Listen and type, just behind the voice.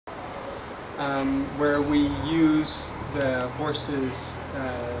where we use the horse's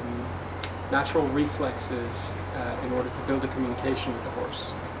natural reflexes in order to build a communication with the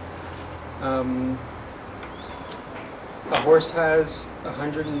horse. A horse has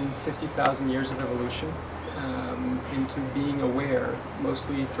 150,000 years of evolution into being aware,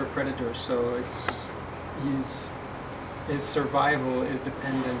 mostly for predators. So his survival is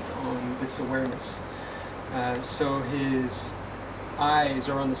dependent on this awareness. So his eyes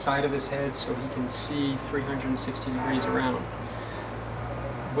are on the side of his head, so he can see 360 degrees around,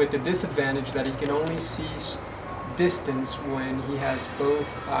 with the disadvantage that he can only see distance when he has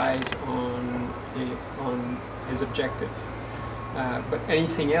both eyes on his objective. But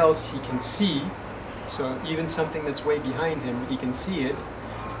anything else he can see, so even something that's way behind him, he can see it,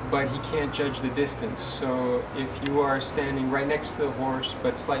 but he can't judge the distance. So if you are standing right next to the horse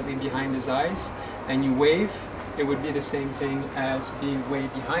but slightly behind his eyes and you wave, it would be the same thing as being way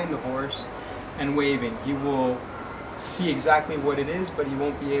behind the horse and waving. He will see exactly what it is, but he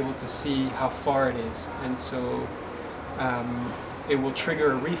won't be able to see how far it is, and so it will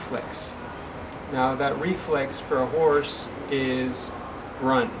trigger a reflex. Now that reflex for a horse is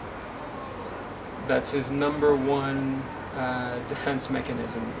run. That's his number one defense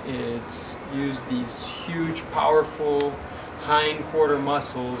mechanism. It's used these huge, powerful hind quarter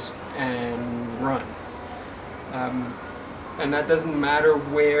muscles and run. And that doesn't matter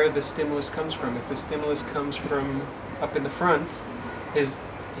where the stimulus comes from. If the stimulus comes from up in the front, his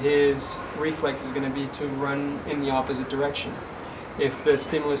reflex is going to be to run in the opposite direction. If the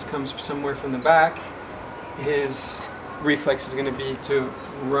stimulus comes somewhere from the back, his reflex is going to be to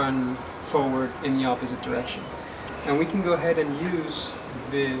run forward in the opposite direction. And we can go ahead and use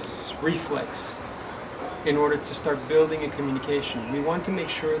this reflex in order to start building a communication. We want to make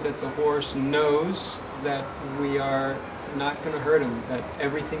sure that the horse knows that we are not going to hurt him, that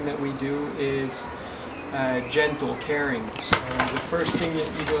everything that we do is gentle, caring. So the first thing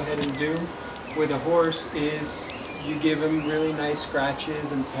that you go ahead and do with a horse is you give him really nice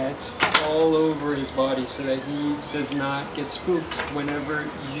scratches and pets all over his body so that he does not get spooked whenever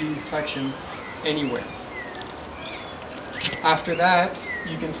you touch him anywhere. After that,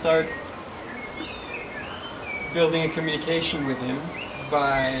 you can start building a communication with him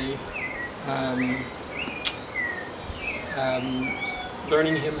by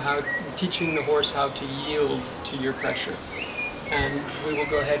teaching the horse how to yield to your pressure. And we will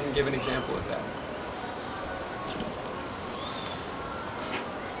go ahead and give an example of that.